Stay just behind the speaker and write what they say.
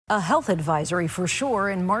A health advisory for sure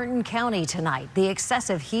in Martin County tonight. The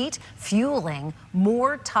excessive heat fueling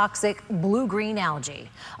more toxic blue-green algae.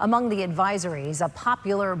 Among the advisories, a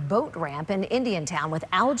popular boat ramp in Indiantown with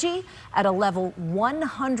algae at a level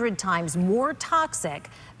 100 times more toxic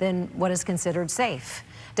than what is considered safe.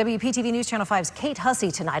 WPTV News Channel 5's Kate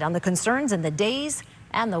Hussey tonight on the concerns in the days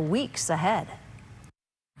and the weeks ahead.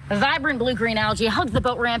 Vibrant blue-green algae hugs the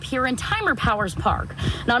boat ramp here in Timer Powers Park.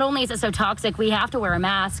 Not only is it so toxic we have to wear a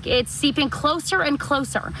mask, it's seeping closer and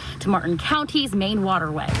closer to Martin County's main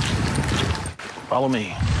waterway. Follow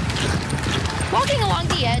me. Walking along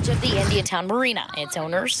the edge of the Indiantown Marina, its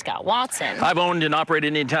owner, Scott Watson, I've owned and operated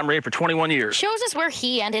Indiantown Marina for 21 years. shows us where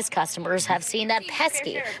he and his customers have seen that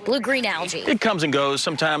pesky blue-green algae. It comes and goes.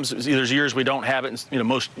 Sometimes there's years we don't have it.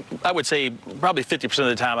 And, I would say probably 50% of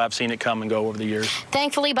the time I've seen it come and go over the years.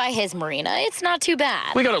 Thankfully, by his marina, it's not too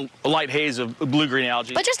bad. We got a light haze of blue-green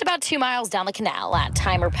algae. But just about 2 miles down the canal at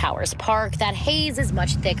Timer Powers Park, that haze is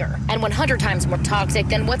much thicker and 100 times more toxic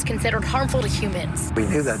than what's considered harmful to humans. We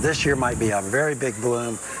knew that this year might be a very big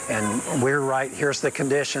bloom, and we're right. Here's the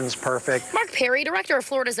conditions, perfect. Mark Perry, director of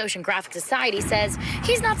Florida's Oceanographic Society, says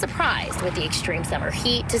he's not surprised with the extreme summer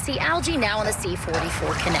heat to see algae now in the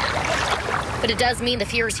C-44 canal. But it does mean the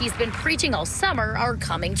fears he's been preaching all summer are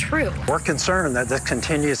coming true. We're concerned that this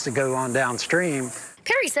continues to go on downstream.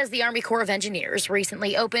 Perry says the Army Corps of Engineers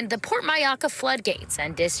recently opened the Port Mayaca floodgates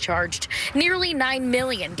and discharged nearly 9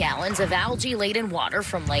 million gallons of algae-laden water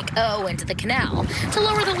from Lake O into the canal to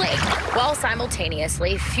lower the lake, while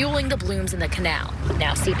simultaneously fueling the blooms in the canal,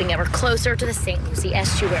 now seeping ever closer to the St. Lucie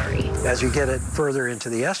estuary. As you get it further into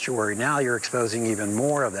the estuary, now you're exposing even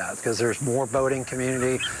more of that because there's more boating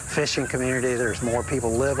community, fishing community, there's more people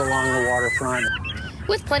live along the waterfront.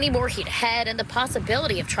 With plenty more heat ahead and the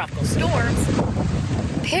possibility of tropical storms,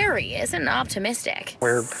 Perry isn't optimistic.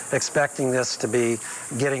 We're expecting this to be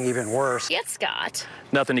getting even worse. Yet Scott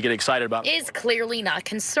Nothing to get excited about. is clearly not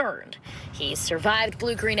concerned. He's survived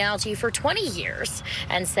blue-green algae for 20 years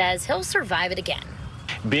and says he'll survive it again.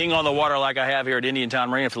 Being on the water like I have here at Indiantown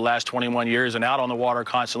Marina for the last 21 years and out on the water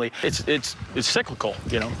constantly, it's cyclical,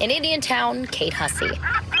 In Indiantown, Kate Hussey,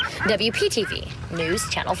 WPTV News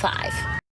Channel 5.